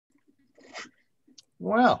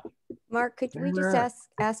Well, Mark, could we just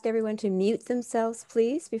ask everyone to mute themselves,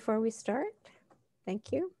 please, before we start?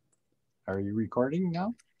 Thank you. Are you recording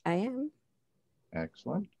now? I am.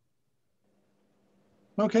 Excellent.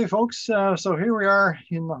 Okay, folks, so here we are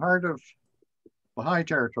in the heart of Baha'i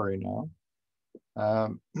territory now.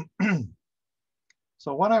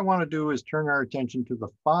 So what I want to do is turn our attention to the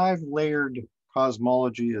 5-layered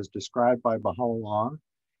cosmology as described by Baha'u'llah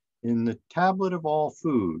in the Tablet of All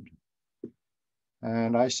Food.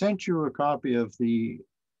 And I sent you a copy of the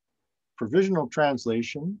provisional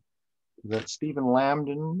translation that Stephen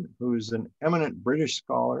Lambden, who's an eminent British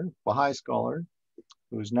scholar, Baha'i scholar,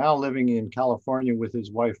 who's now living in California with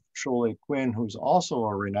his wife, Sholeh Quinn, who's also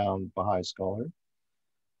a renowned Baha'i scholar.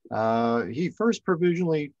 He first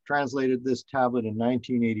provisionally translated this tablet in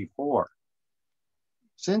 1984.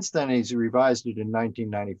 Since then, he's revised it in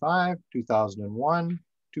 1995, 2001,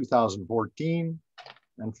 2014,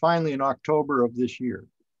 and finally in October of this year.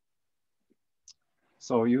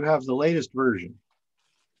 So you have the latest version.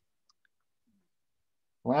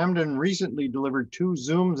 Lambden recently delivered 2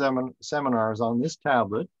 Zoom seminars on this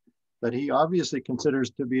tablet that he obviously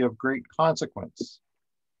considers to be of great consequence.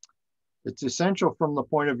 It's essential from the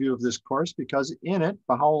point of view of this course because in it,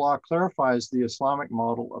 Baha'u'llah clarifies the Islamic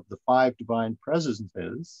model of the 5 divine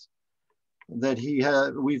presences that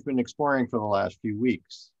we've been exploring for the last few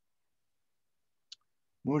weeks.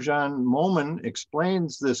 Mujan Momin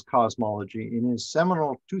explains this cosmology in his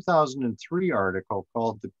seminal 2003 article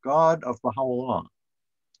called The God of Baha'u'llah,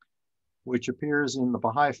 which appears in the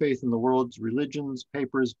Baha'i Faith in the World's Religions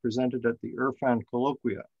papers presented at the Irfan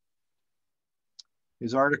Colloquia.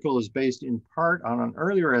 His article is based in part on an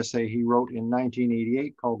earlier essay he wrote in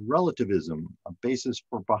 1988 called Relativism, a Basis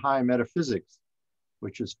for Baha'i Metaphysics,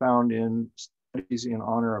 which is found in Studies in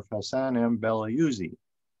Honor of Hassan M. Belayuzi.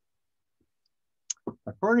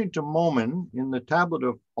 According to Momin, in the Tablet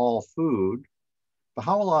of All Food,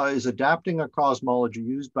 Baha'u'llah is adapting a cosmology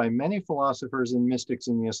used by many philosophers and mystics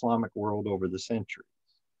in the Islamic world over the centuries.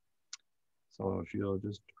 So if you'll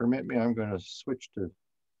just permit me, I'm going to switch to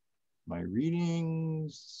my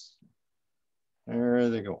readings. There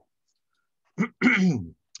they go.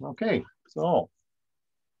 Okay, so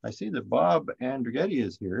I see that Bob Andrighetti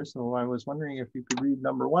is here, so I was wondering if you could read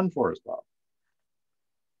number 1 for us, Bob.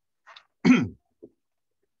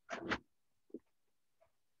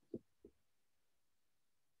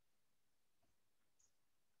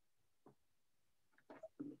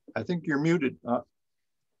 I think you're muted,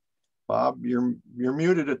 Bob. You're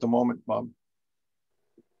muted at the moment, Bob.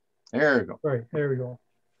 There you go. All right, there we go.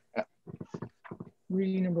 Yeah.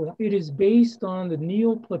 Reading number 1. It is based on the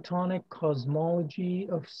Neoplatonic cosmology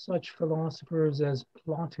of such philosophers as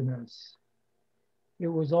Plotinus. It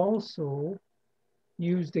was also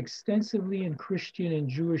used extensively in Christian and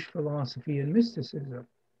Jewish philosophy and mysticism.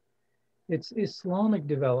 Its Islamic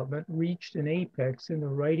development reached an apex in the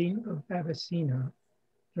writing of Avicenna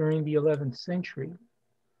during the 11th century.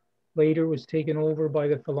 Later was taken over by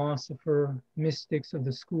the philosopher mystics of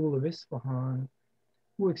the school of Isfahan,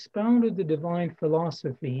 who expounded the divine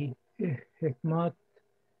philosophy, Hikmat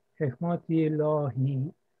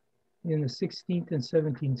Ilahi, in the 16th and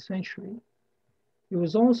 17th century. It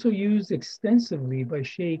was also used extensively by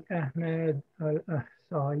Sheikh Ahmed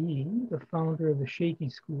al-Ahsa'i, the founder of the Shaikhi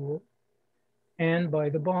school, and by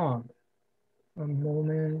the Bab, a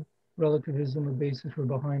Momin relativism, a basis for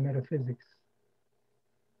Baha'i metaphysics.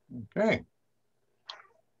 Okay.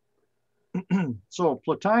 So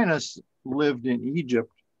Plotinus lived in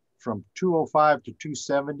Egypt from 205 to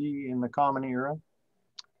 270 in the Common Era.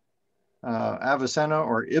 Avicenna,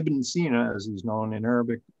 or Ibn Sina, as he's known in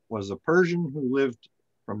Arabic, was a Persian who lived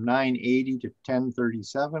from 980 to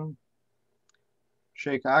 1037.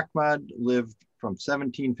 Sheikh Ahmad lived from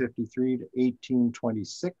 1753 to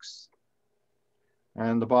 1826.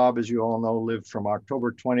 And the Bab, as you all know, lived from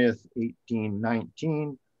October 20th,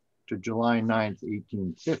 1819 to July 9th,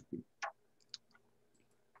 1850.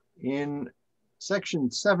 In section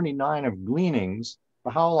 79 of Gleanings,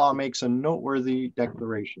 Baha'u'llah makes a noteworthy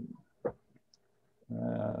declaration.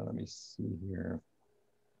 Let me see here.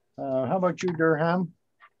 How about you, Durham?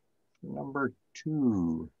 Number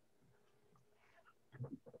 2.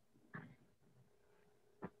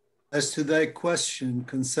 As to thy question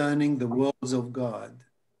concerning the worlds of God,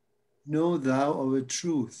 know thou of a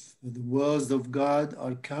truth that the worlds of God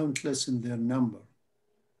are countless in their number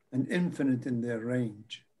and infinite in their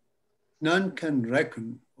range. None can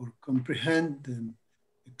reckon or comprehend them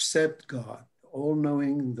except God, the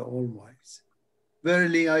all-knowing and the all-wise.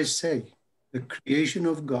 Verily I say, the creation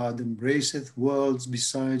of God embraceth worlds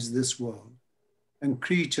besides this world, and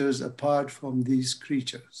creatures apart from these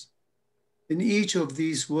creatures. In each of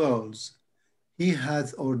these worlds, he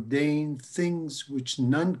hath ordained things which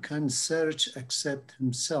none can search except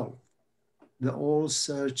himself, the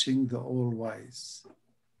all-searching, the all-wise.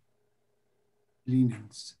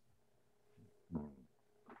 Leanings.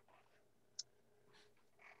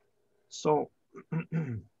 So,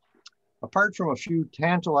 apart from a few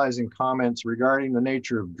tantalizing comments regarding the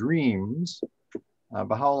nature of dreams,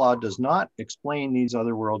 Baha'u'llah does not explain these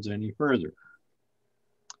other worlds any further.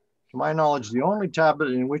 To my knowledge, the only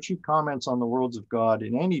tablet in which he comments on the worlds of God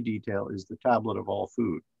in any detail is the Tablet of All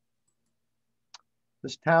Food.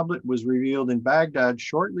 This tablet was revealed in Baghdad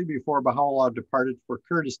shortly before Baha'u'llah departed for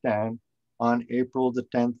Kurdistan on April the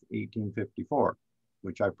 10th, 1854,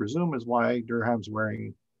 which I presume is why Durham's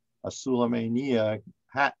wearing a Sulaimaniya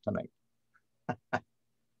hat tonight.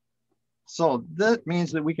 So that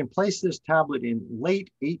means that we can place this tablet in late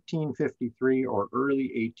 1853 or early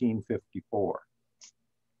 1854.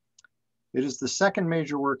 It is the second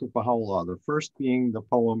major work of Baha'u'llah, the first being the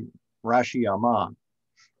poem Rashi Aman.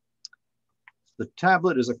 The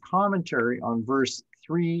tablet is a commentary on verse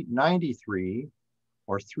 393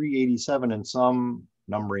 or 387 in some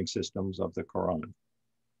numbering systems of the Quran.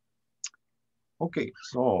 Okay,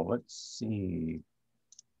 so let's see.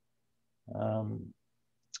 How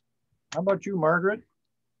about you, Margaret?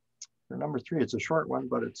 For number 3, it's a short one,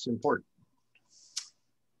 but it's important.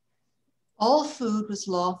 All food was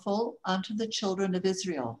lawful unto the children of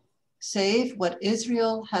Israel, save what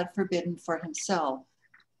Israel had forbidden for himself,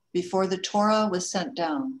 before the Torah was sent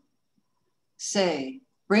down. Say,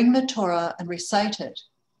 bring the Torah and recite it,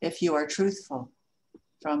 if you are truthful.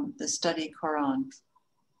 From the Study Quran.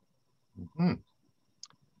 Mm-hmm.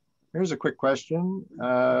 Here's a quick question.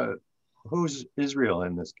 Who's Israel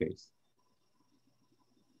in this case?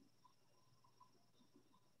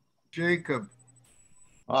 Jacob.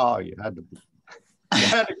 Oh, you had to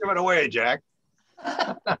give it away, Jack.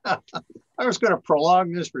 I was going to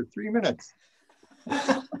prolong this for 3 minutes.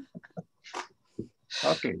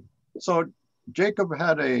 Okay, so Jacob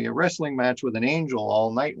had a wrestling match with an angel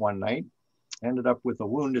all night one night, ended up with a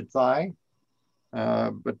wounded thigh,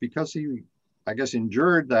 but because he, I guess,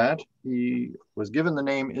 endured that, he was given the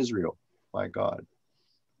name Israel by God.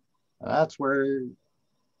 That's where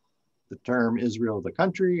the term Israel, the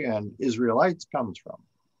country, and Israelites comes from,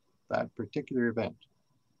 that particular event.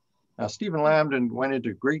 Now, Stephen Lambden went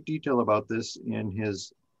into great detail about this in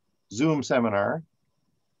his Zoom seminar.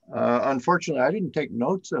 Unfortunately, I didn't take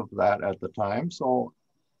notes of that at the time, so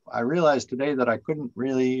I realized today that I couldn't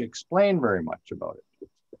really explain very much about it.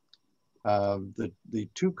 The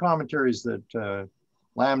 2 commentaries that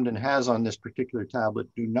Lambden has on this particular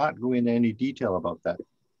tablet do not go into any detail about that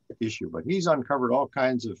issue, but he's uncovered all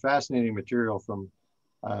kinds of fascinating material from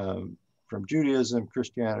Judaism,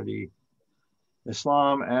 Christianity,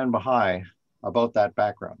 Islam, and Baha'i about that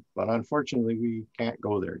background. But unfortunately, we can't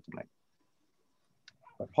go there tonight.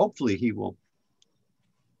 But hopefully he will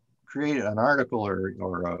create an article or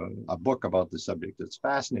a book about the subject. It's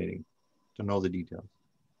fascinating to know the details.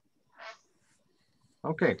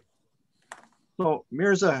 Okay, so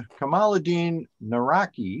Mirza Kamaluddin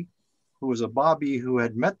Naraki, who was a Babi who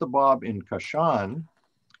had met the Bab in Kashan,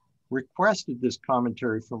 requested this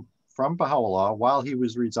commentary from Baha'u'llah while he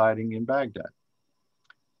was residing in Baghdad.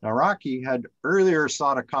 Naraki had earlier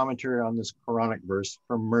sought a commentary on this Quranic verse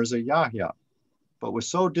from Mirza Yahya, but was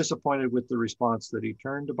so disappointed with the response that he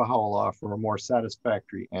turned to Baha'u'llah for a more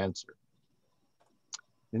satisfactory answer.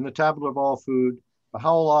 In the Tablet of All Food,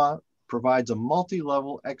 Baha'u'llah provides a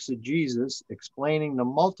multi-level exegesis explaining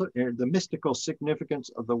the mystical significance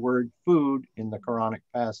of the word food in the Quranic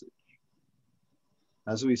passage.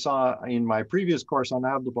 As we saw in my previous course on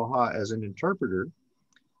Abdu'l-Baha as an interpreter,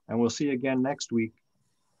 and we'll see again next week,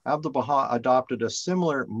 Abdu'l-Baha adopted a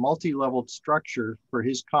similar multi-leveled structure for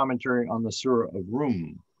his commentary on the Surah of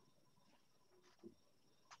Rum.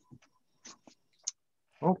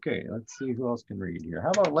 Okay, let's see who else can read here. How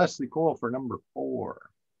about Leslie Cole for number 4?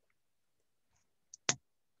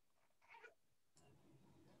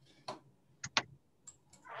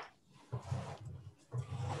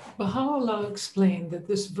 Baha'u'llah explained that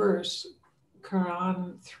this verse,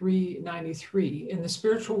 Quran 393, in the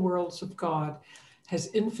spiritual worlds of God,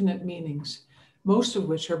 has infinite meanings, most of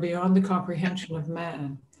which are beyond the comprehension of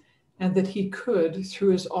man, and that he could, through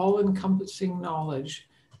his all-encompassing knowledge,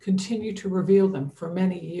 continue to reveal them for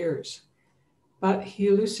many years. But he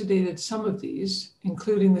elucidated some of these,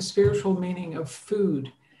 including the spiritual meaning of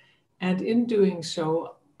food, and in doing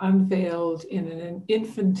so, unveiled in an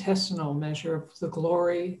infinitesimal measure of the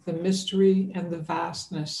glory, the mystery, and the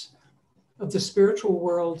vastness of the spiritual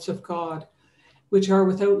worlds of God, which are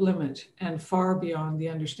without limit and far beyond the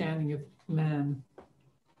understanding of man.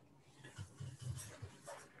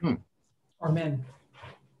 Or men.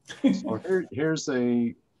 So here's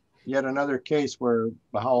yet another case where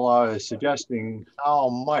Baha'u'llah is suggesting how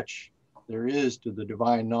much there is to the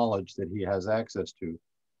divine knowledge that he has access to,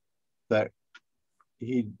 that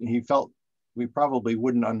he felt we probably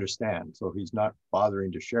wouldn't understand. So he's not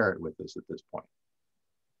bothering to share it with us at this point.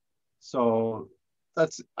 So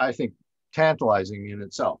that's, I think, tantalizing in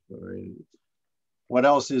itself. What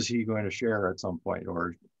else is he going to share at some point,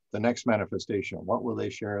 or the next manifestation? What will they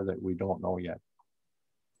share that we don't know yet?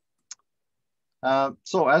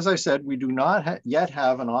 So as I said, we do not yet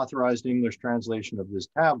have an authorized English translation of this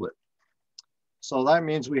tablet. So that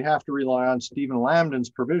means we have to rely on Stephen Lambden's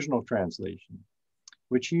provisional translation,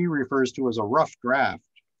 which he refers to as a rough draft,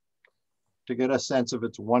 to get a sense of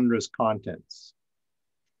its wondrous contents.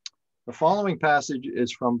 The following passage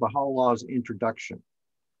is from Baha'u'llah's introduction.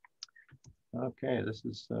 Okay, this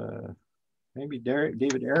is, maybe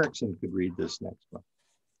David Erickson could read this next one.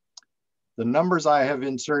 The numbers I have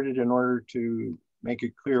inserted in order to make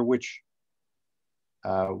it clear which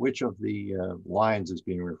of the lines is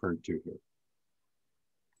being referred to here.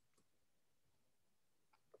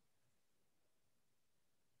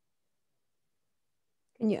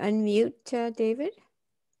 Can you unmute David?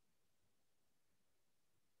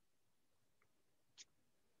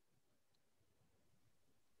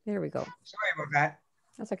 There we go. Sorry about that.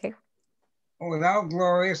 That's okay. O thou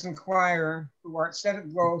glorious inquirer, who art set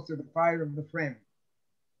aglow through the fire of the flame,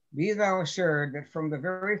 be thou assured that from the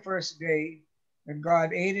very first day that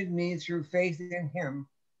God aided me through faith in him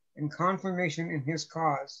and confirmation in his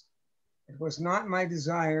cause, it was not my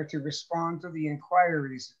desire to respond to the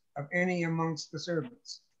inquiries of any amongst the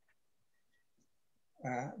servants.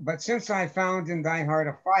 But since I found in thy heart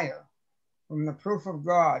a fire from the proof of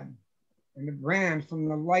God, and a brand from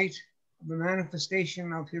the light of the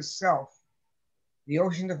manifestation of his self, the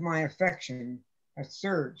ocean of my affection hath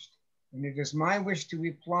surged, and it is my wish to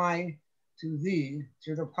reply to thee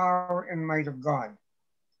through the power and might of God.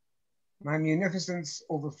 My munificence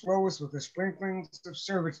overflows with the sprinklings of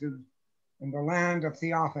servitude in the land of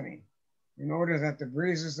theophany, in order that the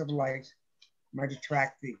breezes of light might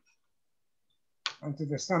attract thee unto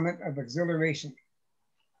the summit of exhilaration,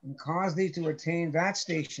 and cause thee to attain that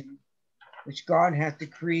station which God hath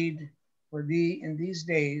decreed for thee in these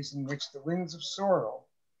days in which the winds of sorrow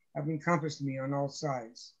have encompassed me on all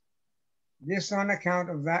sides. This on account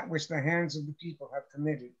of that which the hands of the people have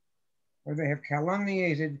committed, for they have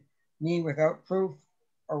calumniated me without proof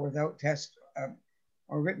or without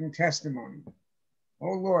or written testimony.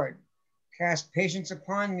 O Lord, cast patience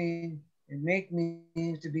upon me and make me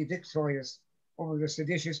to be victorious over the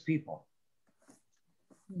seditious people.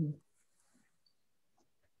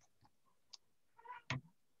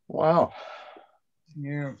 Wow.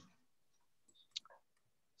 Yeah.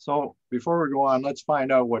 So before we go on, let's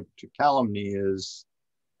find out what calumny is.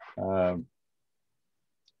 Let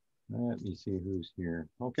me see who's here.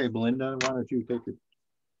 Okay, Belinda, why don't you take it?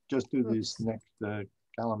 Just do these next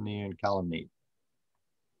calumny and calumny.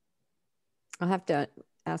 I'll have to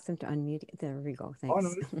ask them to unmute. There we go. Thanks. Oh,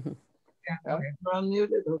 no. Yeah. Okay. We're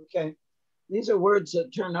unmuted. Okay. These are words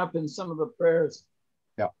that turn up in some of the prayers.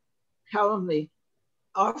 Yeah. Calumny,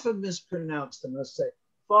 often mispronounced, I must say.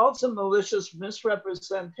 False and malicious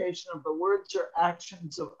misrepresentation of the words or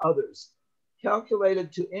actions of others,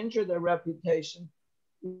 calculated to injure their reputation,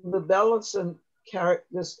 libellous and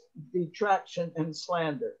this detraction and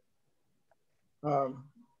slander.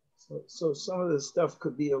 So some of this stuff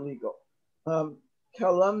could be illegal.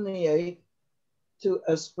 Calumniate, to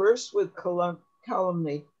asperse with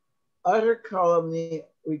calumny, utter calumny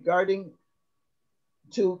regarding,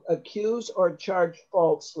 to accuse or charge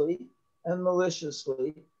falsely and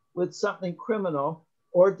maliciously with something criminal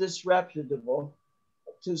or disreputable,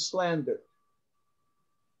 to slander.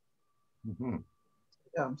 Mm-hmm.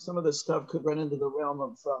 Some of this stuff could run into the realm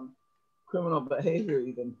of criminal behavior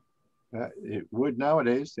even. It would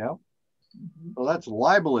nowadays, yeah. Mm-hmm. So that's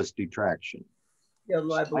libelous detraction. Yeah,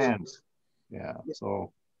 libelous. Yeah,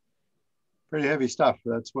 so pretty heavy stuff.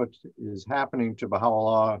 That's what is happening to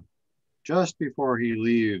Baha'u'llah just before he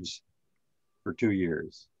leaves for 2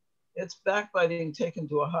 years. It's backbiting taken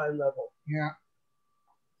to a high level. Yeah.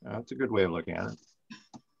 That's a good way of looking at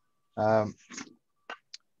it.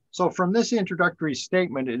 So from this introductory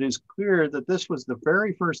statement, it is clear that this was the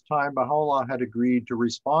very first time Baha'u'llah had agreed to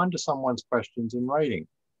respond to someone's questions in writing.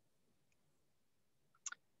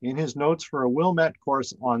 In his notes for a Wilmette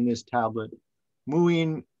course on this tablet,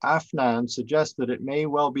 Mu'in Afnan suggests that it may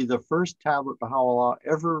well be the first tablet Baha'u'llah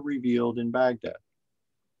ever revealed in Baghdad.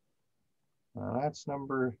 That's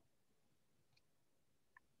number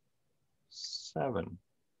 7.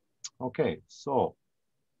 Okay, so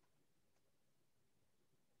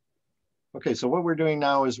what we're doing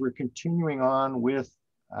now is we're continuing on with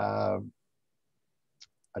a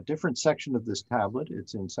different section of this tablet.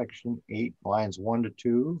 It's in section 8, lines 1 to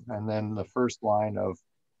 2, and then the first line of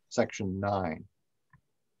section 9.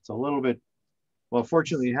 It's a little bit, well,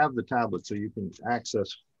 fortunately you have the tablet so you can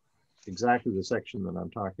access exactly the section that I'm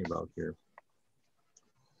talking about here.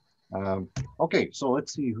 Okay, so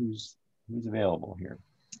let's see who's available here.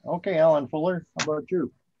 Okay, Alan Fuller, how about you?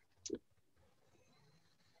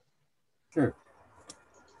 Sure.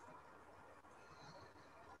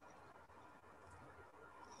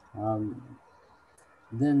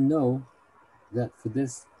 Then know that for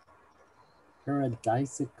this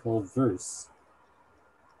paradisical verse,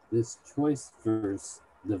 this choice verse,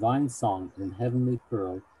 divine song and heavenly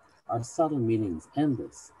pearl, are subtle meanings,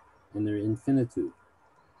 endless in their infinitude.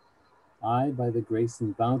 I, by the grace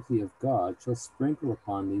and bounty of God, shall sprinkle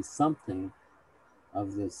upon thee something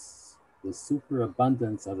of the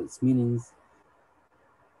superabundance of its meanings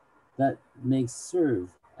that may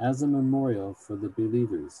serve as a memorial for the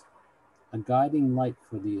believers, a guiding light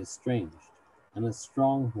for the estranged, and a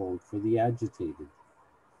stronghold for the agitated.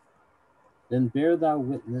 Then bear thou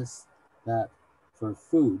witness that for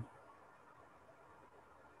food,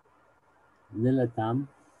 liltaman,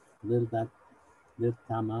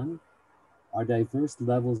 are diverse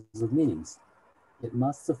levels of meanings. It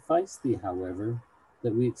must suffice thee, however,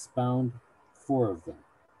 that we expound 4 of them.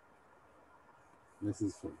 This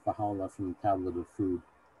is Baha'u'llah from the Tablet of Food.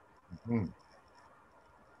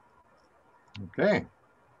 Okay.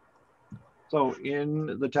 So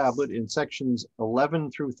in the tablet, in sections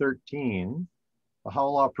 11 through 13,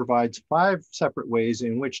 Baha'u'llah provides 5 separate ways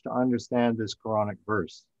in which to understand this Quranic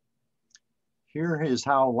verse. Here is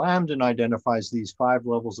how Lambden identifies these 5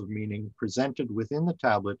 levels of meaning presented within the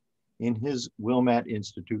tablet in his Wilmette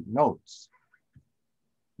Institute notes.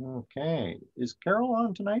 Okay, is Carol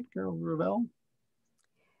on tonight, Carol Ravel?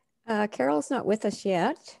 Carol's not with us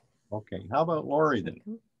yet. Okay, how about Lori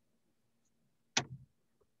then?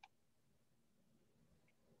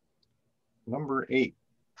 Number 8.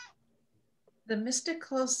 The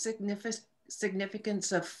mystical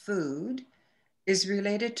significance of food is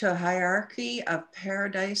related to a hierarchy of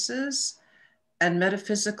paradises and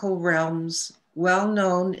metaphysical realms well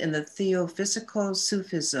known in the theophysical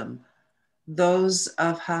Sufism, those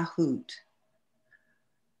of Hahut.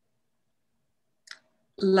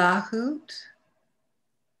 Lahut,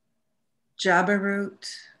 Jabarut.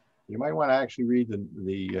 You might want to actually read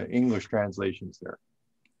the English translations there.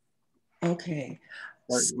 Okay.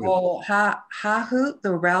 So Hahut,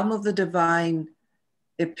 the realm of the divine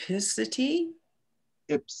ipsity.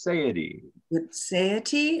 Ipseity.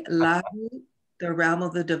 Lahut, the realm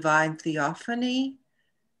of the divine theophany.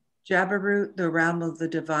 Jabarut, the realm of the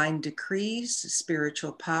divine decrees,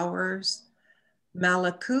 spiritual powers.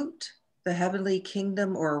 Malakut, the heavenly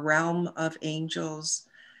kingdom or realm of angels.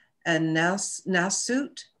 And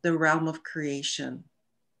Nasut, the realm of creation.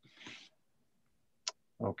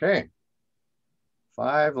 Okay.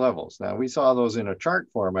 5 levels. Now we saw those in a chart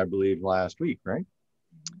form, I believe, last week, right?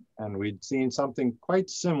 And we'd seen something quite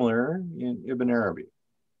similar in Ibn Arabi.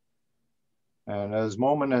 And as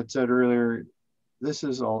Momin had said earlier, this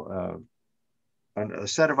is a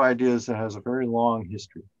set of ideas that has a very long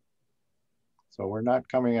history. So we're not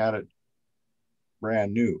coming at it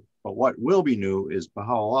brand new. But what will be new is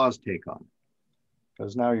Baha'u'llah's take on it,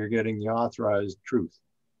 because now you're getting the authorized truth.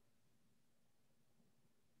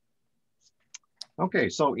 Okay,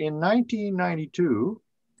 so in 1992,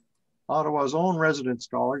 Ottawa's own resident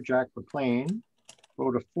scholar, Jack McLean,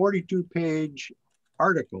 wrote a 42-page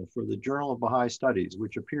article for the Journal of Baha'i Studies,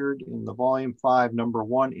 which appeared in the volume 5, number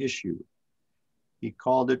 1 issue. He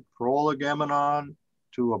called it Prolegomena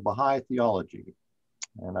to a Baha'i Theology.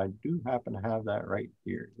 And I do happen to have that right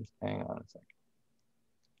here. Just hang on a second.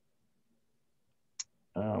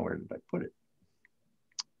 Oh, where did I put it?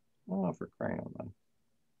 Oh, for crying out loud.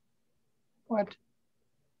 What?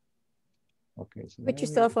 Okay. So put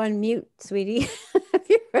yourself on mute, sweetie, if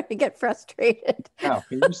you're going to get frustrated. Now,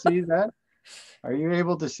 can you see that? Are you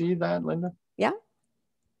able to see that, Linda? Yeah.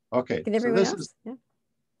 Okay. Can everyone else? Is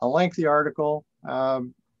a lengthy article.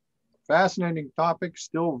 Fascinating topic,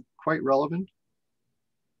 still quite relevant.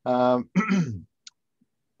 But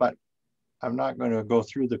I'm not going to go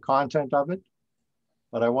through the content of it,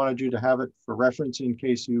 but I wanted you to have it for reference in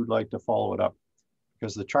case you'd like to follow it up,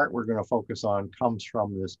 because the chart we're going to focus on comes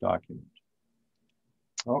from this document.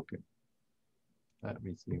 Okay. Let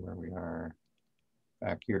me see where we are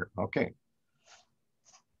back here. Okay.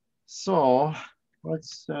 So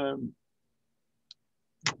let's, well,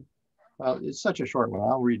 it's such a short one.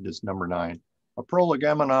 I'll read this number 9. A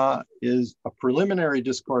prolegomena is a preliminary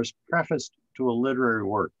discourse prefaced to a literary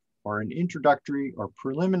work, or an introductory or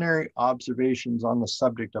preliminary observations on the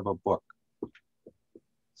subject of a book.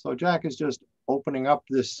 So Jack is just opening up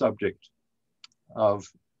this subject of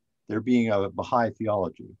there being a Baha'i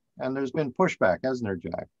theology. And there's been pushback, hasn't there,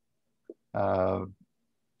 Jack?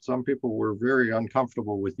 Some people were very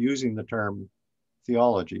uncomfortable with using the term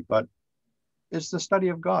theology, but it's the study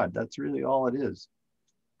of God. That's really all it is.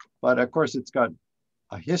 But of course, it's got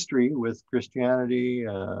a history with Christianity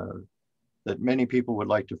that many people would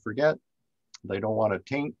like to forget. They don't want to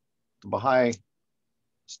taint the Baha'i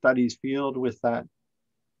studies field with that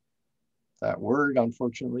word,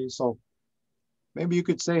 unfortunately. So maybe you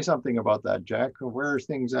could say something about that, Jack. Where are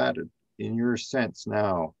things at in your sense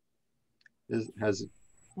now?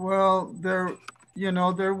 Well, there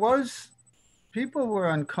was, people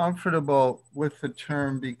were uncomfortable with the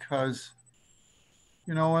term because,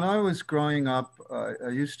 when I was growing up, I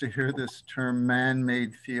used to hear this term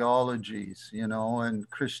man-made theologies, and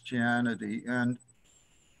Christianity, and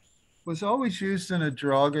was always used in a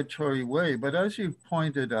derogatory way. But as you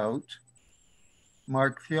pointed out,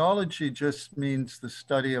 Mark, theology just means the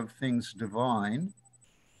study of things divine.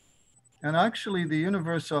 And actually, the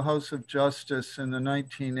Universal House of Justice in the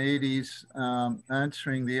 1980s,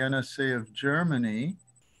 answering the NSA of Germany,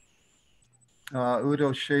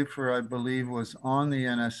 Udo Schäfer, I believe, was on the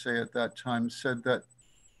NSA at that time, said that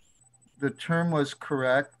the term was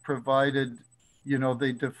correct, provided,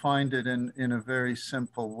 they defined it in a very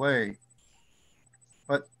simple way.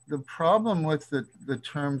 But the problem with the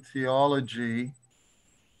term theology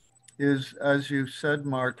is, as you said,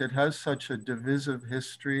 Mark, it has such a divisive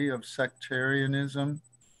history of sectarianism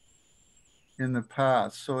in the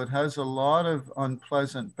past. So it has a lot of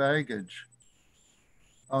unpleasant baggage.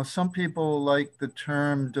 Some people like the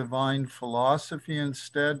term divine philosophy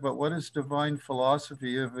instead, but what is divine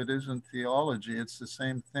philosophy if it isn't theology? It's the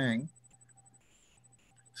same thing.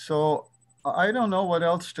 So I don't know what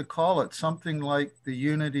else to call it. Something like the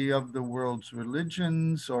unity of the world's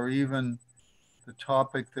religions, or even the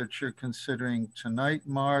topic that you're considering tonight,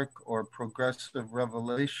 Mark, or progressive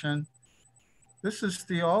revelation. This is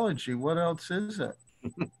theology. What else is it?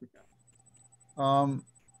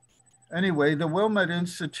 Anyway, the Wilmette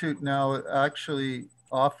Institute now actually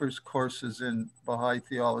offers courses in Baha'i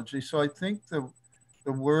theology. So I think the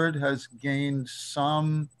word has gained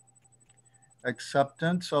some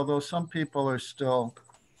acceptance, although some people are still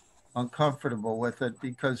uncomfortable with it,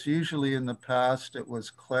 because usually in the past it was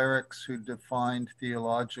clerics who defined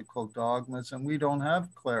theological dogmas, and we don't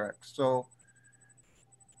have clerics. So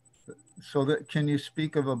that, can you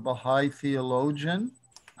speak of a Baha'i theologian?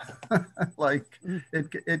 Like,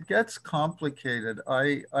 it gets complicated.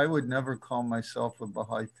 I would never call myself a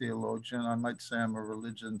Baha'i theologian. I might say I'm a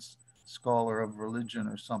religions scholar of religion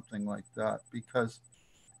or something like that, because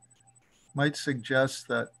it might suggest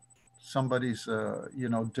that somebody's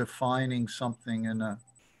defining something in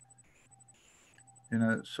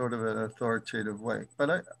a sort of an authoritative way.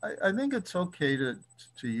 But I think it's okay to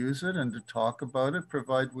use it and to talk about it,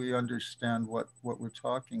 provided we understand what we're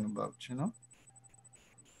talking about,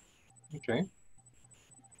 Okay.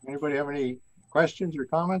 Anybody have any questions or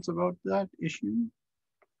comments about that issue?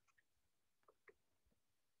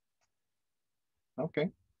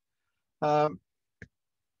 Okay.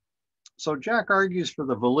 So Jack argues for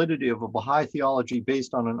the validity of a Baha'i theology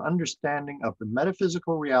based on an understanding of the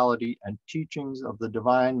metaphysical reality and teachings of the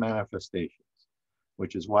divine manifestations,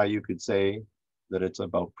 which is why you could say that it's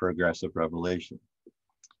about progressive revelation.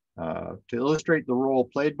 To illustrate the role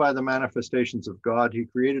played by the manifestations of God, he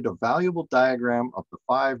created a valuable diagram of the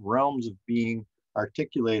 5 realms of being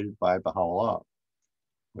articulated by Baha'u'llah,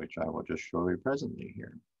 which I will just show you presently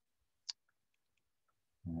here.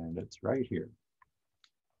 And it's right here.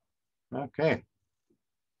 Okay.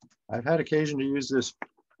 I've had occasion to use this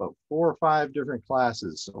about 4 or 5 different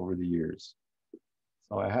classes over the years.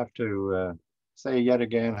 So I have to say yet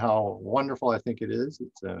again how wonderful I think it is.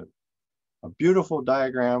 It's a beautiful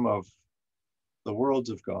diagram of the worlds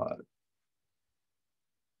of God.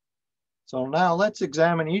 So now let's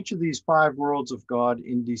examine each of these 5 worlds of God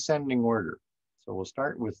in descending order. So we'll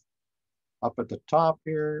start with, up at the top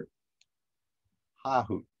here,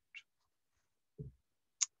 Hahut.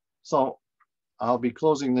 So I'll be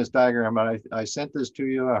closing this diagram, but I sent this to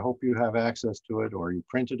you. I hope you have access to it, or you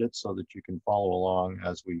printed it so that you can follow along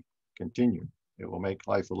as we continue. It will make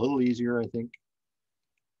life a little easier, I think.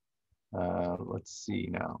 Let's see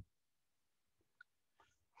now.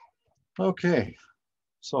 Okay,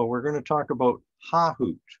 so we're going to talk about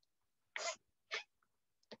Hahut.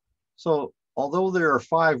 So although there are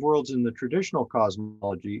 5 worlds in the traditional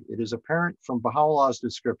cosmology, it is apparent from Baha'u'llah's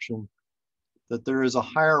description that there is a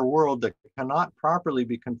higher world that cannot properly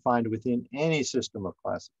be confined within any system of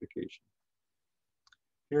classification.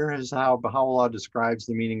 Here is how Baha'u'llah describes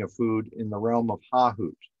the meaning of food in the realm of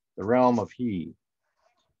Hahut, the realm of He.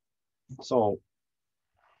 So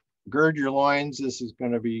gird your loins, this is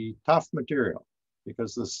going to be tough material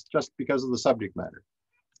because just because of the subject matter.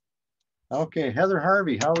 Okay, Heather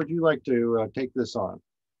Harvey, how would you like to take this on?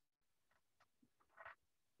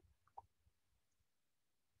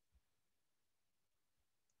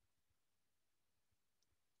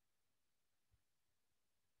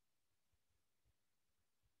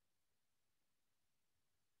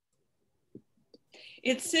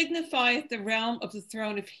 It signifieth the realm of the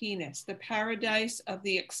throne of He-ness, the paradise of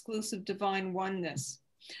the exclusive divine oneness.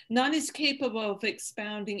 None is capable of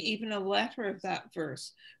expounding even a letter of that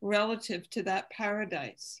verse relative to that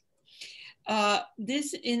paradise.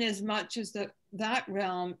 This inasmuch as that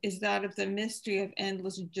realm is that of the mystery of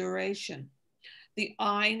endless duration, the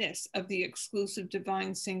I-ness of the exclusive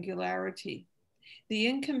divine singularity, the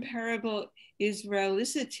incomparable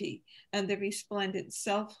Israelicity and the resplendent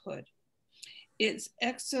selfhood. Its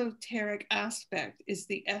exoteric aspect is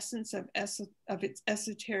the essence of its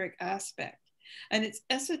esoteric aspect, and its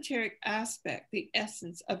esoteric aspect the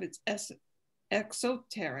essence of its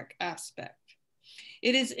exoteric aspect.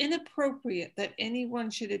 It is inappropriate that anyone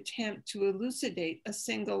should attempt to elucidate a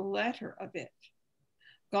single letter of it.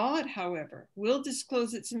 God, however, will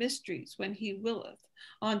disclose its mysteries when He willeth,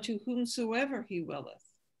 unto whomsoever He willeth.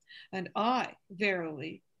 And I,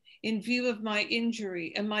 verily, in view of my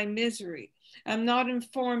injury and my misery, am not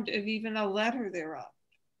informed of even a letter thereof.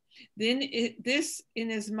 Then this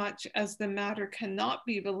inasmuch as the matter cannot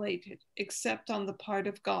be related except on the part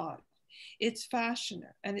of God, its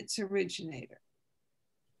fashioner and its originator.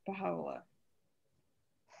 Baha'u'llah.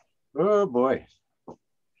 Oh boy,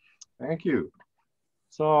 thank you.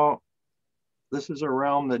 So this is a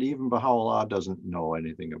realm that even Baha'u'llah doesn't know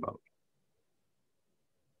anything about.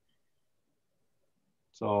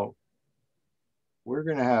 So we're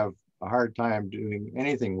going to have a hard time doing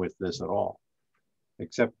anything with this at all,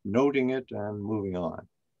 except noting it and moving on,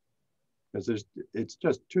 because it's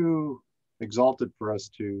just too exalted for us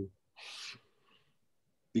to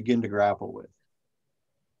begin to grapple with.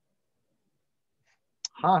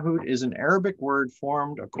 Hahut is an Arabic word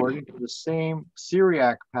formed according to the same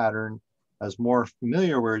Syriac pattern as more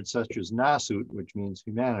familiar words such as Nasut, which means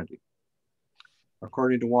humanity.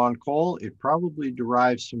 According to Juan Cole, it probably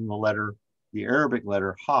derives from the Arabic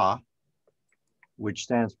letter Ha, which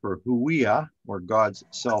stands for Huwiya, or God's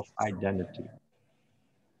self-identity.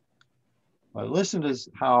 But listen to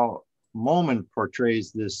how Momen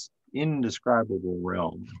portrays this indescribable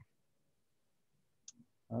realm.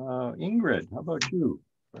 Ingrid, how about you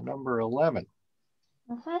for number 11?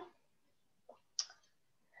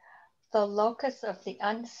 The locus of the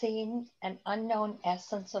unseen and unknown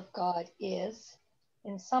essence of God is,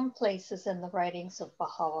 in some places in the writings of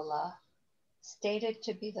Baha'u'llah, stated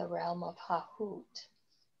to be the realm of Hahut.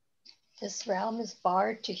 This realm is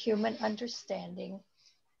barred to human understanding,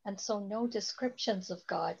 and so no descriptions of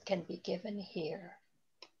God can be given here.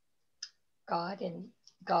 God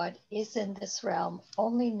is in this realm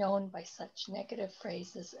only known by such negative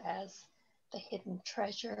phrases as the hidden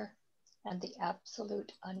treasure and the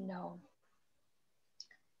absolute unknown.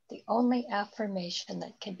 The only affirmation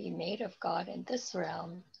that can be made of God in this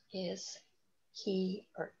realm is He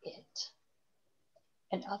or it.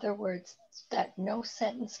 In other words, that no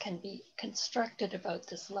sentence can be constructed about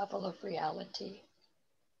this level of reality.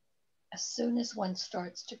 As soon as one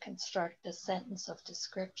starts to construct a sentence of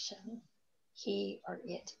description, he or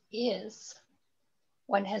it is,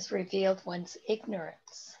 one has revealed one's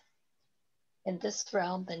ignorance. In this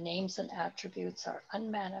realm, the names and attributes are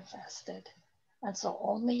unmanifested and so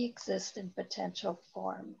only exist in potential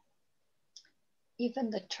form. Even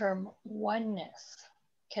the term oneness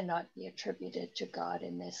cannot be attributed to God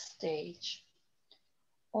in this stage.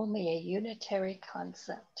 Only a unitary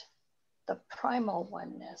concept, the primal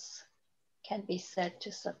oneness, can be said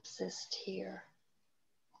to subsist here.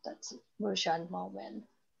 That's Mujan Momen.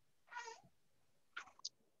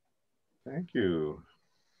 Thank you.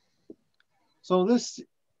 So this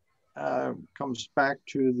comes back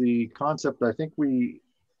to the concept I think we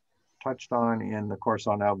touched on in the course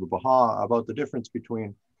on Al-Baha about the difference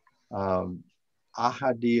between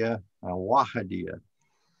Ahadiyya and Wahadiyya.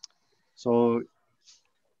 So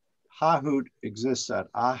Hahut exists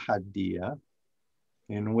at Ahadiyya,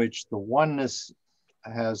 in which the oneness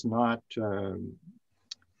has not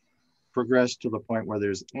progressed to the point where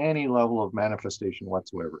there's any level of manifestation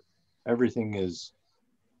whatsoever. everything is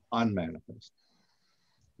unmanifest.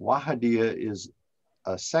 Wahadiya is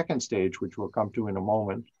a second stage, which we'll come to in a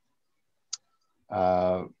moment,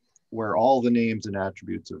 where all the names and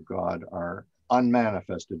attributes of God are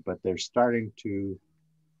unmanifested, but they're starting to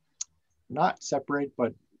not separate,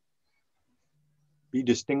 but be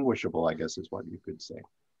distinguishable, I guess is what you could say.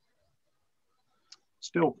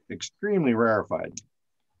 Still extremely rarefied,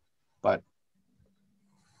 but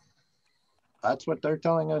that's what they're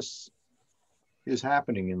telling us is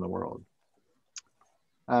happening in the world.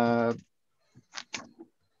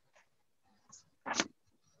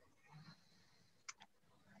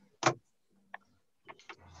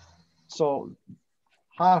 So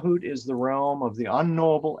Hahut is the realm of the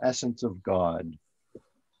unknowable essence of God,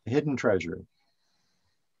 the hidden treasure,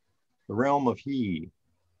 the realm of He,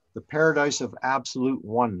 the paradise of absolute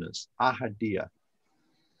oneness, Ahadiyya.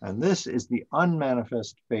 And this is the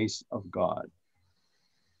unmanifest face of God.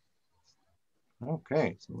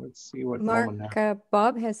 Okay, so let's see what Mark,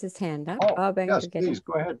 Bob has his hand up. Oh, Bob, yes, please,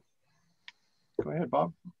 go ahead. Go ahead,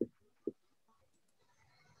 Bob.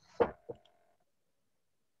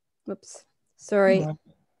 Whoops, sorry.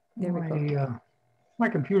 There we go. My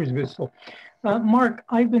computer's a bit slow. Mark,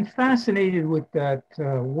 I've been fascinated with that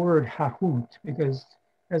word Hahut because,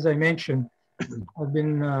 as I mentioned, I've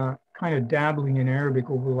been kind of dabbling in Arabic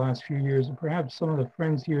over the last few years, and perhaps some of the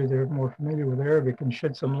friends here that are more familiar with Arabic can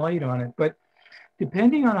shed some light on it. But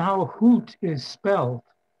depending on how Hut is spelled,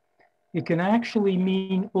 it can actually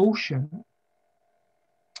mean ocean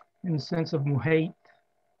in the sense of muhayt,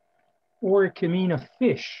 or it can mean a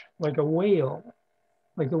fish, like a whale.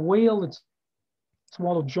 Like the whale that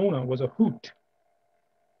swallowed Jonah was a hoot.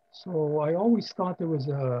 So I always thought there was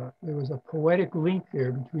a poetic link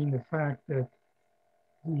there between the fact that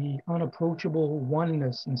the unapproachable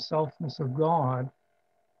oneness and selfness of God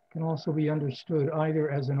can also be understood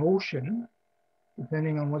either as an ocean,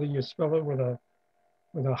 depending on whether you spell it with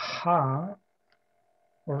a ha,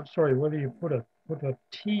 or sorry, whether you put a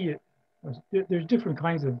T. There's different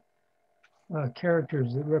kinds of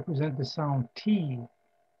characters that represent the sound T.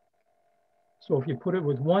 So if you put it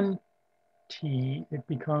with one T, it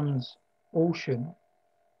becomes ocean,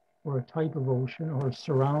 or a type of ocean, or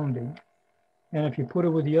surrounding. And if you put it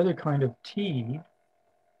with the other kind of T,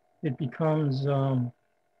 it becomes a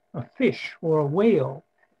fish or a whale.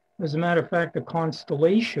 As a matter of fact, the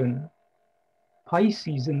constellation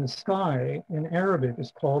Pisces in the sky in Arabic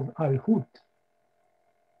is called Al-Hut.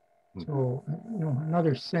 So,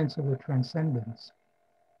 another sense of the transcendence.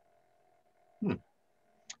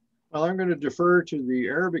 Well, I'm going to defer to the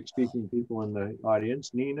Arabic-speaking people in the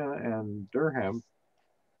audience, Nina and Durham.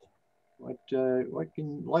 What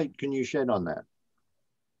light can you shed on that?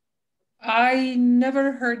 I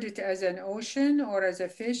never heard it as an ocean or as a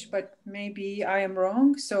fish, but maybe I am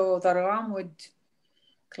wrong. So Dargham would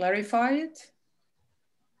clarify it.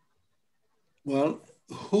 Well,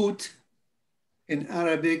 Hut in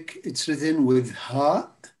Arabic, it's written with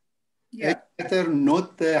ha. Yeah. Letter,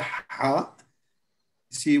 not the ha.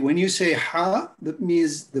 See, when you say ha, that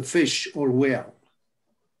means the fish or whale.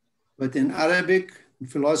 But in Arabic, in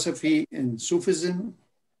philosophy and Sufism,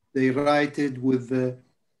 they write it with the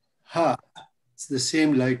ha. It's the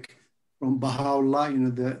same like from Baha'u'llah,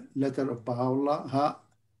 the letter of Baha'u'llah, ha,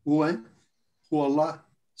 huwa, Allah.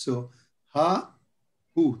 So ha,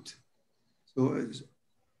 hut. So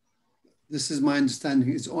this is my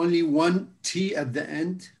understanding. It's only one T at the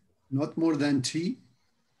end, not more than T.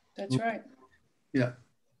 That's right. Yeah.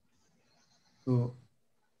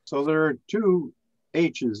 So there are two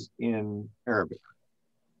H's in Arabic,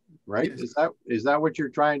 right? Yes. Is that what you're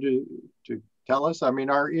trying to tell us? I mean,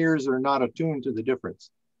 our ears are not attuned to the difference.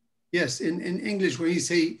 Yes, in English, when you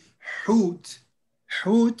say hoot,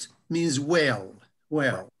 hoot means whale,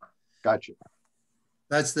 whale. Gotcha.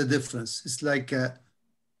 That's the difference. It's like,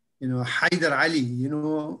 Haidar Ali,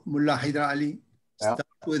 Mullah Haidar Ali, start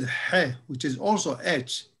with he, which is also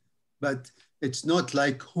H, but it's not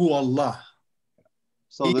like hu Allah.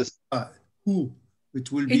 So this who,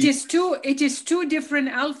 which will be. It is two different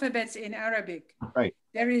alphabets in Arabic. Right.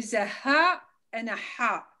 There is a ha and a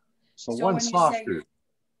ha. So one's softer.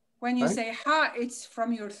 When you say ha, it's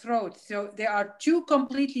from your throat. So there are two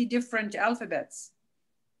completely different alphabets.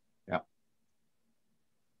 Yeah.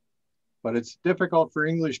 But it's difficult for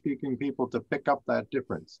English-speaking people to pick up that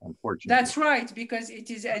difference, unfortunately. That's right, because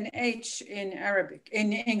it is an H in Arabic,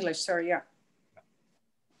 in English, sorry, yeah.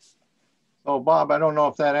 So Bob, I don't know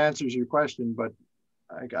if that answers your question, but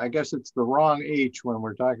I guess it's the wrong H when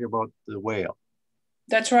we're talking about the whale.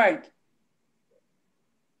 That's right.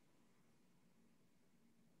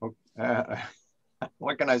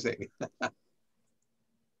 What can I say?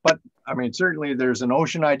 But I mean, certainly there's an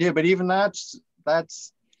ocean idea, but even that's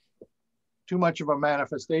too much of a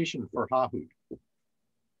manifestation for Hahut.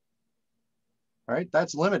 Right?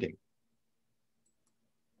 That's limiting.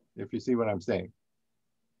 If you see what I'm saying.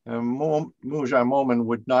 Muja Momen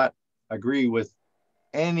would not agree with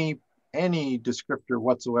any descriptor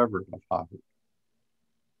whatsoever of Hahut.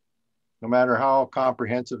 No matter how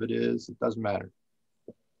comprehensive it is, it doesn't matter.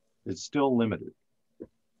 It's still limited.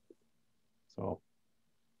 So.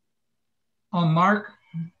 Mark?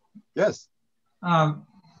 Yes.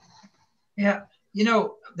 Yeah, you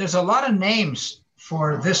know, there's a lot of names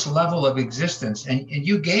for this level of existence, and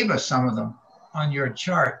you gave us some of them on your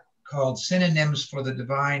chart called synonyms for the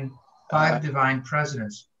divine, five divine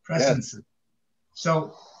presences. Yes.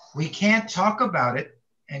 So we can't talk about it,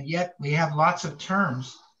 and yet we have lots of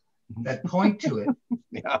terms that point to it.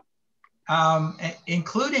 Yeah.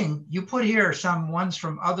 Including, you put here some ones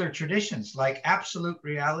from other traditions, like absolute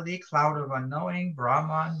reality, cloud of unknowing,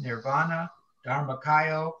 Brahman, nirvana,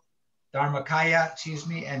 Dharmakaya,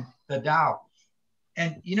 and the Tao.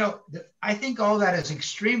 And, you know, I think all that is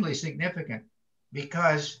extremely significant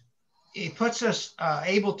because it puts us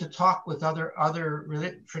able to talk with other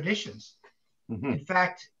traditions. Mm-hmm. In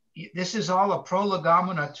fact, this is all a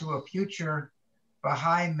prolegomena to a future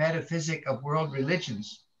Baha'i metaphysic of world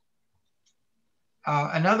religions.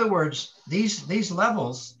 In other words, these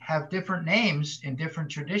levels have different names in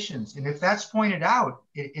different traditions. And if that's pointed out,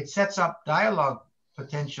 it sets up dialogue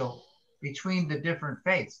potential between the different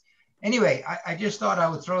faiths. Anyway, I just thought I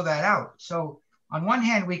would throw that out. So on one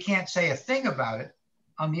hand, we can't say a thing about it.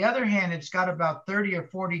 On the other hand, it's got about 30 or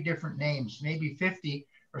 40 different names, maybe 50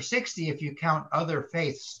 or 60 if you count other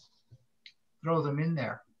faiths. Throw them in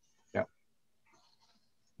there. Yeah.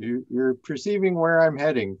 You're perceiving where I'm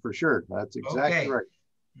heading for sure. That's exactly right.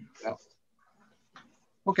 Yeah.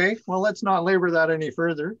 Okay, well, let's not labor that any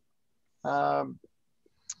further. Let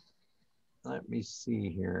me see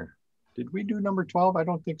here. Did we do number 12? I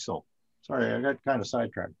don't think so. Sorry, I got kind of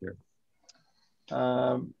sidetracked there.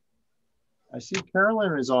 I see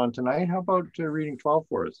Carolyn is on tonight. How about reading 12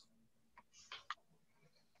 for us?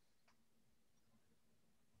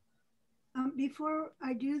 Before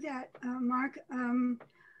I do that, Mark,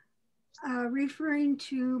 referring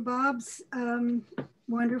to Bob's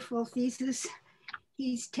wonderful thesis,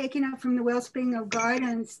 he's taken up from the wellspring of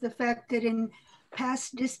guidance the fact that in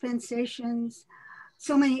past dispensations,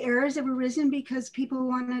 so many errors have arisen because people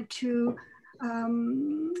wanted to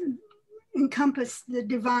encompass the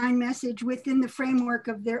divine message within the framework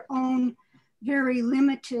of their own very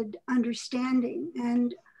limited understanding.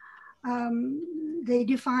 And they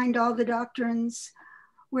defined all the doctrines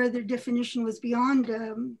where their definition was beyond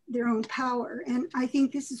their own power. And I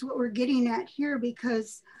think this is what we're getting at here,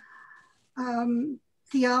 because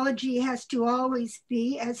theology has to always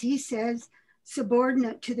be, as he says,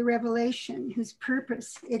 subordinate to the revelation, whose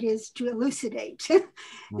purpose it is to elucidate.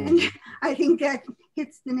 And I think that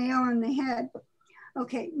hits the nail on the head.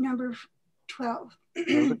 Okay, number 12. That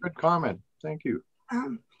was a good comment. Thank you.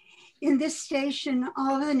 In this station,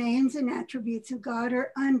 all the names and attributes of God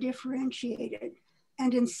are undifferentiated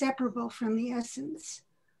and inseparable from the essence.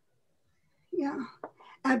 Yeah.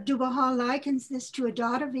 Abdu'l-Baha likens this to a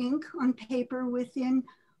dot of ink on paper within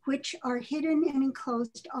which are hidden and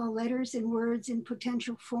enclosed all letters and words in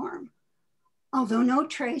potential form. Although no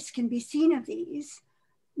trace can be seen of these,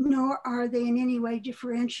 nor are they in any way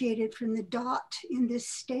differentiated from the dot in this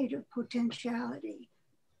state of potentiality.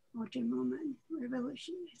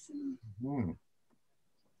 Revolutionism. Mm-hmm.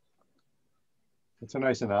 That's a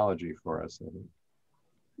nice analogy for us, I think.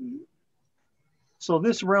 Mm-hmm. So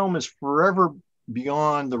this realm is forever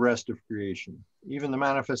beyond the rest of creation. Even the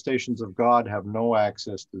manifestations of God have no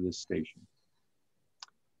access to this station.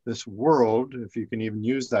 This world, if you can even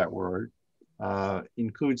use that word,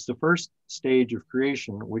 includes the first stage of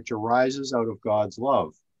creation, which arises out of God's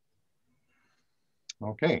love.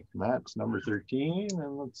 Okay, that's number 13.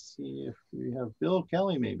 And let's see if we have Bill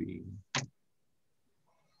Kelly, maybe.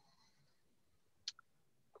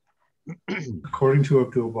 According to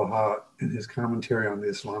Abdu'l-Baha in his commentary on the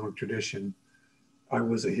Islamic tradition, I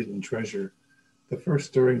was a hidden treasure. The first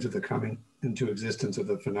stirrings of the coming into existence of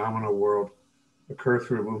the phenomenal world occur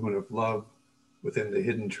through a movement of love within the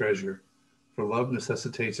hidden treasure, for love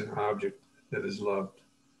necessitates an object that is loved.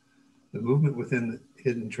 The movement within the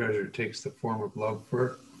hidden treasure takes the form of love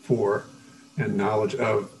for and knowledge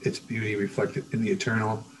of its beauty reflected in the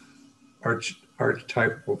eternal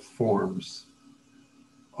archetypal forms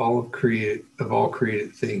of all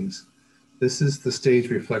created things. This is the stage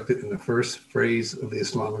reflected in the first phrase of the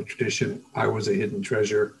Islamic tradition, I was a hidden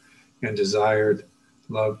treasure and desired,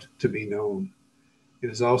 loved to be known. It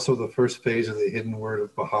is also the first phase of the hidden word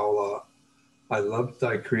of Baha'u'llah. I loved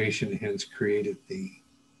thy creation, hence created thee.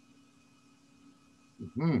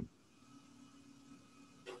 Mm-hmm.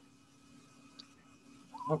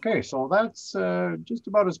 Okay, so that's just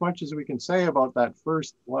about as much as we can say about that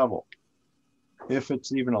first level, if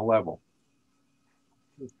it's even a level.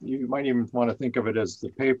 You might even want to think of it as the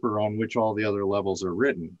paper on which all the other levels are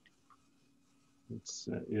written.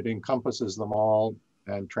 It encompasses them all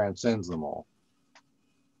and transcends them all.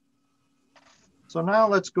 So now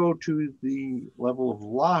let's go to the level of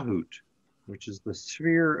Lahut, which is the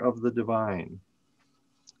sphere of the divine.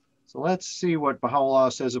 So let's see what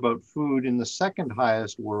Baha'u'llah says about food in the second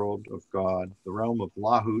highest world of God, the realm of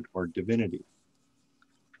Lahut, or divinity.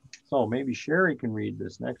 So maybe Sherry can read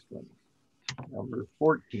this next one, number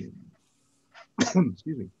 14. Excuse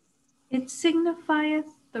me. It signifieth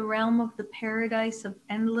the realm of the paradise of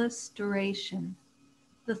endless duration,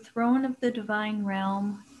 the throne of the divine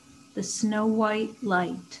realm, the snow-white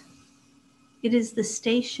light. It is the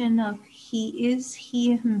station of He is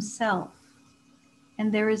He himself,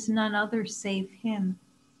 and there is none other save him.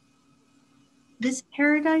 This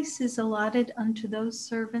paradise is allotted unto those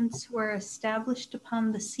servants who are established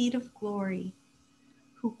upon the seat of glory,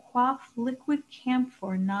 who quaff liquid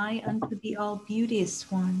camphor nigh unto the all-beauteous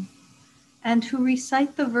one, and who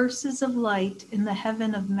recite the verses of light in the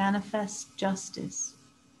heaven of manifest justice.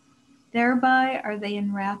 Thereby are they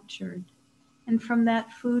enraptured, and from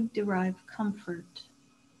that food derive comfort.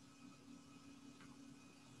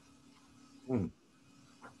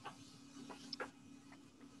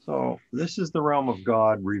 So this is the realm of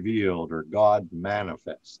God revealed, or God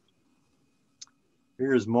manifest.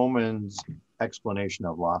 Here's Momin's explanation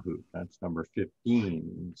of Lahut. That's number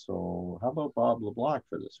 15. So how about Bob LeBlanc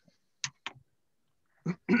for this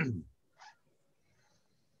one?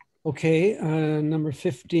 Okay, number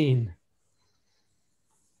 15.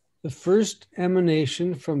 The first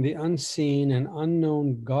emanation from the unseen and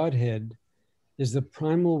unknown Godhead is the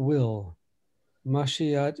primal will,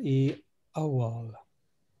 Mashiach-i Awal.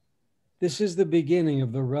 This is the beginning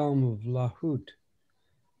of the realm of Lahut,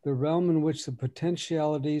 the realm in which the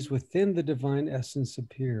potentialities within the divine essence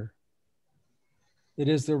appear. It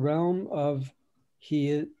is the realm of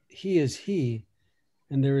He is He,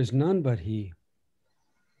 and there is none but He.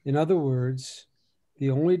 In other words, the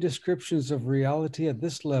only descriptions of reality at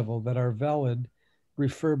this level that are valid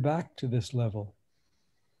refer back to this level.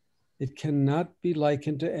 It cannot be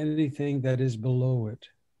likened to anything that is below it.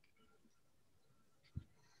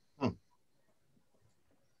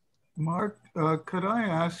 Mark, could I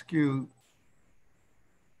ask you,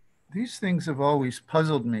 these things have always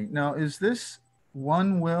puzzled me. Now, is this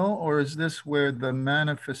one will, or is this where the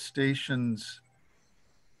manifestations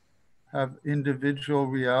have individual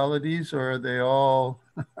realities, or are they all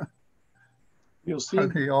You'll see. Are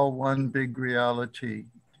they all one big reality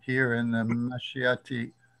here in the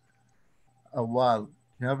Mashiach Awal? Do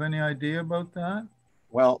you have any idea about that?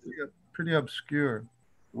 Well, pretty obscure.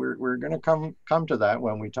 We're going to come to that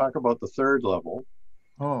when we talk about the third level,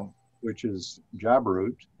 which is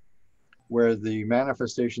Jabarut, where the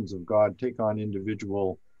manifestations of God take on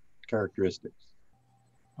individual characteristics.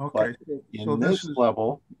 Okay. But in this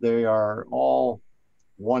level, they are all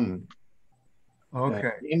one.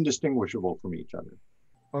 Okay. Indistinguishable from each other.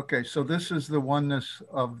 Okay, so this is the oneness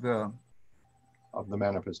of the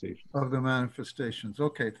manifestations. Of the manifestations.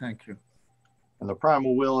 Okay, thank you. And the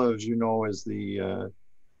primal will, as you know, is the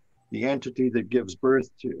entity that gives birth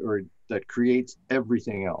to, or that creates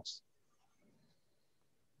everything else,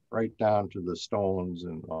 right down to the stones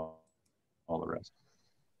and all the rest.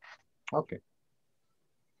 Okay.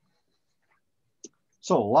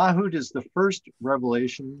 So Lahut is the first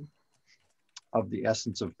revelation of the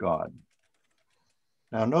essence of God.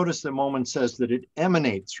 Now notice the moment says that it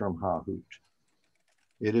emanates from Hahut.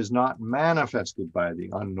 It is not manifested by the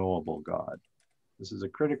unknowable God. This is a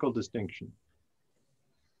critical distinction.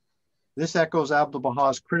 This echoes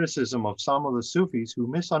Abdu'l-Baha's criticism of some of the Sufis who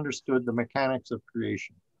misunderstood the mechanics of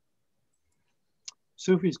creation.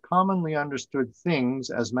 Sufis commonly understood things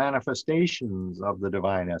as manifestations of the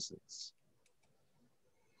divine essence,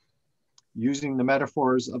 using the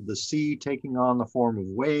metaphors of the sea taking on the form of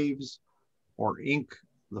waves or ink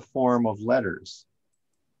the form of letters,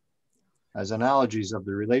 as analogies of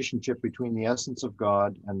the relationship between the essence of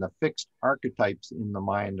God and the fixed archetypes in the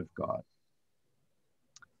mind of God.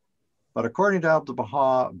 But according to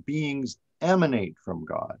Abdu'l-Baha, beings emanate from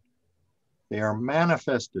God. They are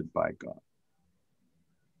manifested by God.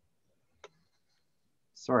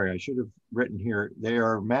 Sorry, I should have written here, they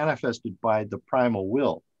are manifested by the primal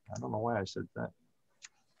will. I don't know why I said that.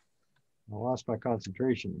 I lost my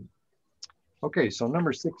concentration. Okay, so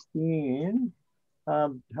number 16,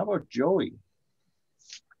 how about Joey?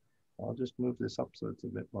 I'll just move this up so it's a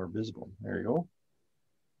bit more visible. There you go.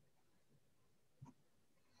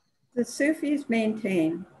 The Sufis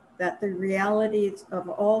maintain that the realities of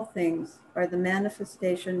all things are the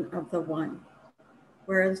manifestation of the One,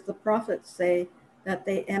 whereas the prophets say that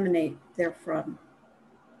they emanate therefrom.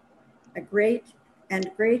 Great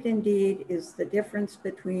indeed is the difference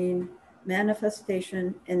between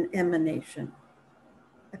manifestation and emanation.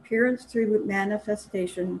 Appearance through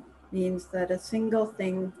manifestation means that a single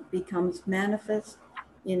thing becomes manifest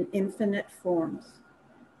in infinite forms.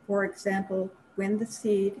 For example, when the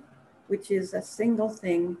seed, which is a single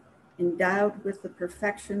thing endowed with the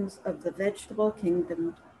perfections of the vegetable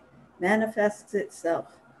kingdom, manifests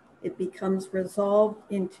itself, it becomes resolved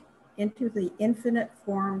into the infinite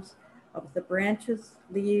forms of the branches,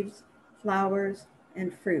 leaves, flowers,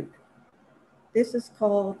 and fruit. This is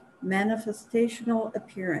called manifestational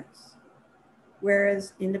appearance,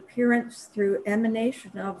 whereas in appearance through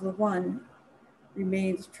emanation of the One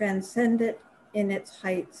remains transcendent in its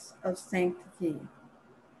heights of sanctity.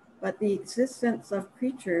 But the existence of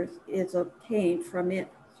creatures is obtained from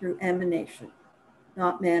it through emanation,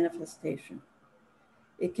 not manifestation.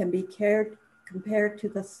 It can be compared to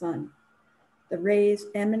the sun. The rays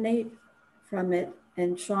emanate from it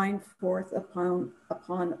and shine forth upon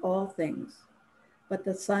all things, but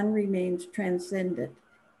the sun remains transcendent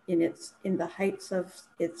in the heights of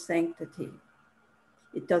its sanctity.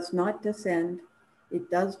 It does not descend.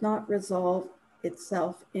 It does not resolve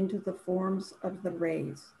itself into the forms of the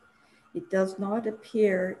rays. It does not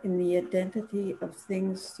appear in the identity of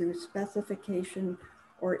things through specification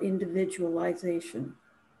or individualization.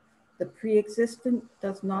 The pre-existent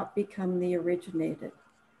does not become the originated.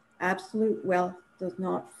 Absolute wealth does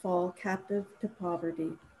not fall captive to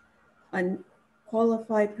poverty.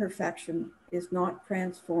 Unqualified perfection is not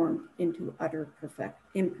transformed into utter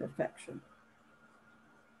imperfection.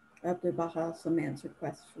 Abdu'l-Baha, some answered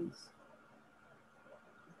questions.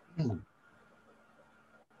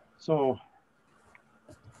 So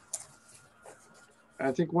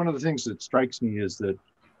I think one of the things that strikes me is that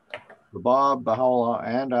the Bab, Baha'u'llah,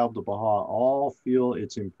 and Abdu'l-Baha all feel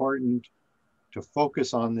it's important to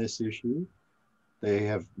focus on this issue. They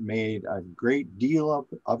have made a great deal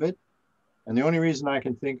of it. And the only reason I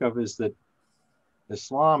can think of is that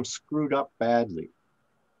Islam screwed up badly.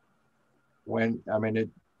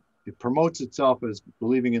 It promotes itself as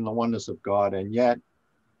believing in the oneness of God, and yet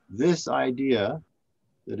this idea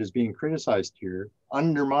that is being criticized here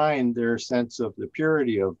undermined their sense of the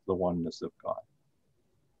purity of the oneness of God.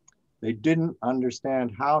 They didn't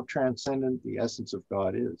understand how transcendent the essence of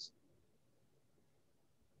God is.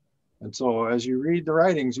 And so as you read the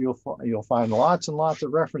writings, you'll find lots and lots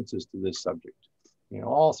of references to this subject. You know,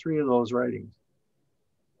 all three of those writings.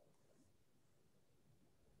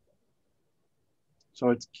 So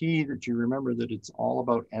it's key that you remember that it's all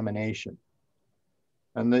about emanation.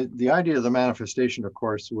 And the idea of the manifestation, of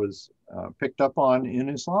course, was picked up on in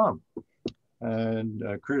Islam. And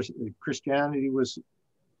Christianity was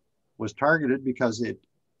targeted because it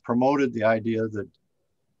promoted the idea that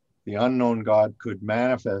the unknown God could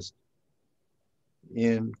manifest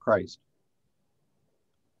in Christ.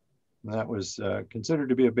 And that was considered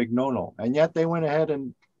to be a big no-no. And yet they went ahead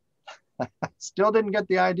and still didn't get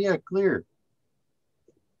the idea clear.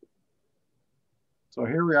 So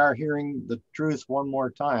here we are hearing the truth one more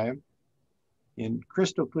time in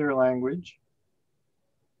crystal clear language.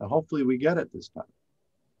 And hopefully we get it this time.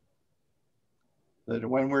 That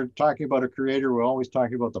when we're talking about a creator, we're always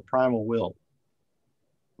talking about the primal will.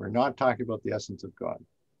 We're not talking about the essence of God.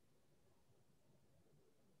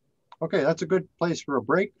 Okay, that's a good place for a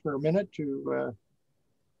break for a minute to,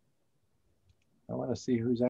 I want to see who's